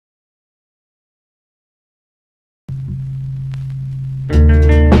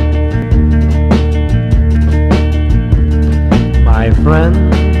My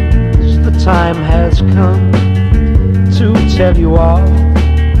friends, the time has come to tell you all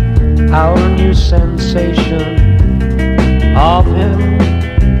our new sensation. Of him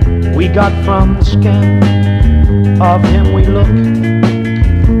we got from the skin, of him we look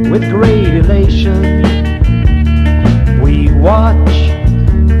with great elation. We watch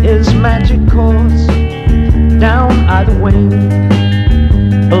his magic course down either wing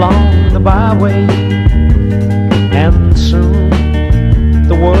along the byway, and soon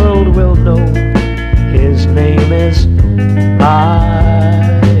the world will know his name is Heighway.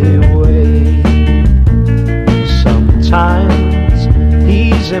 Sometimes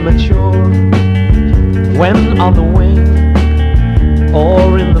he's immature when on the wing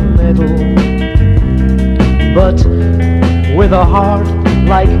or in the middle, but with a heart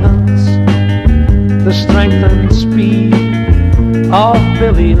like Hunt's, the strength and speed of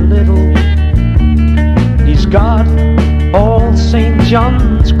Billy Little. He's got all St.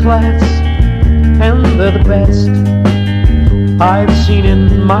 John's class, and they're the best I've seen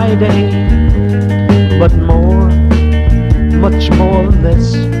in my day. But more, much more than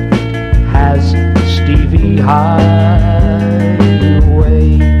this, has Stevie Heighway.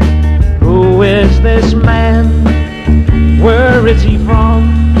 Who is this man? Where is he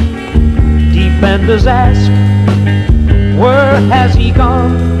from? Defenders ask, where has he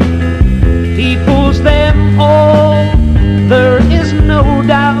gone? He fools them all, there is no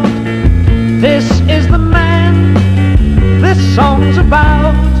doubt. This is the man this song's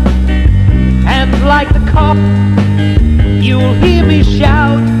about. And like the cop, you'll hear me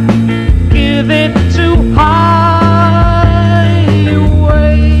shout, give it to Heighway.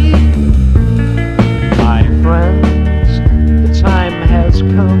 My friends, the time has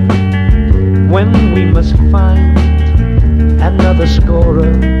come when we must find another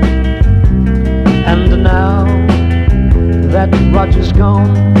scorer. And now that Roger's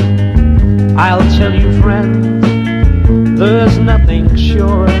gone, I'll tell you, friend, there's nothing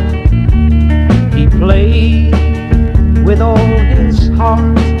surer. He played with all his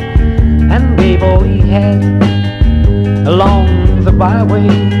heart and gave all he had along the byway.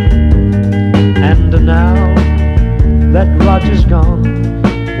 And now that Roger's gone,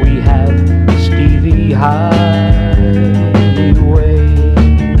 we have Stevie Heighway.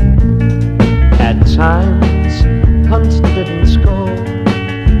 At times Hunt didn't score,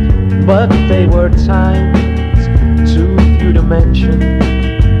 but they were times too few to mention.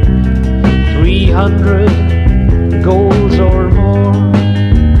 300 goals or more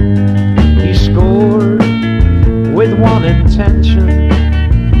he scored with one intention,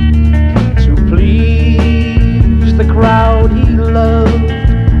 to please the crowd he loved.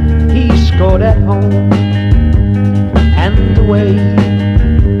 He scored at home and away.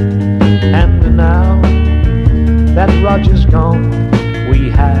 And now that Roger's gone, we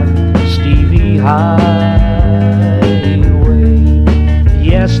have Stevie Heighway.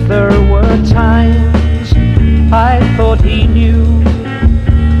 Yes, there were times I thought he knew,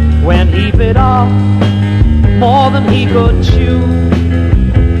 when he bit off more than he could chew.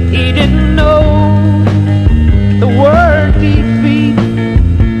 He didn't know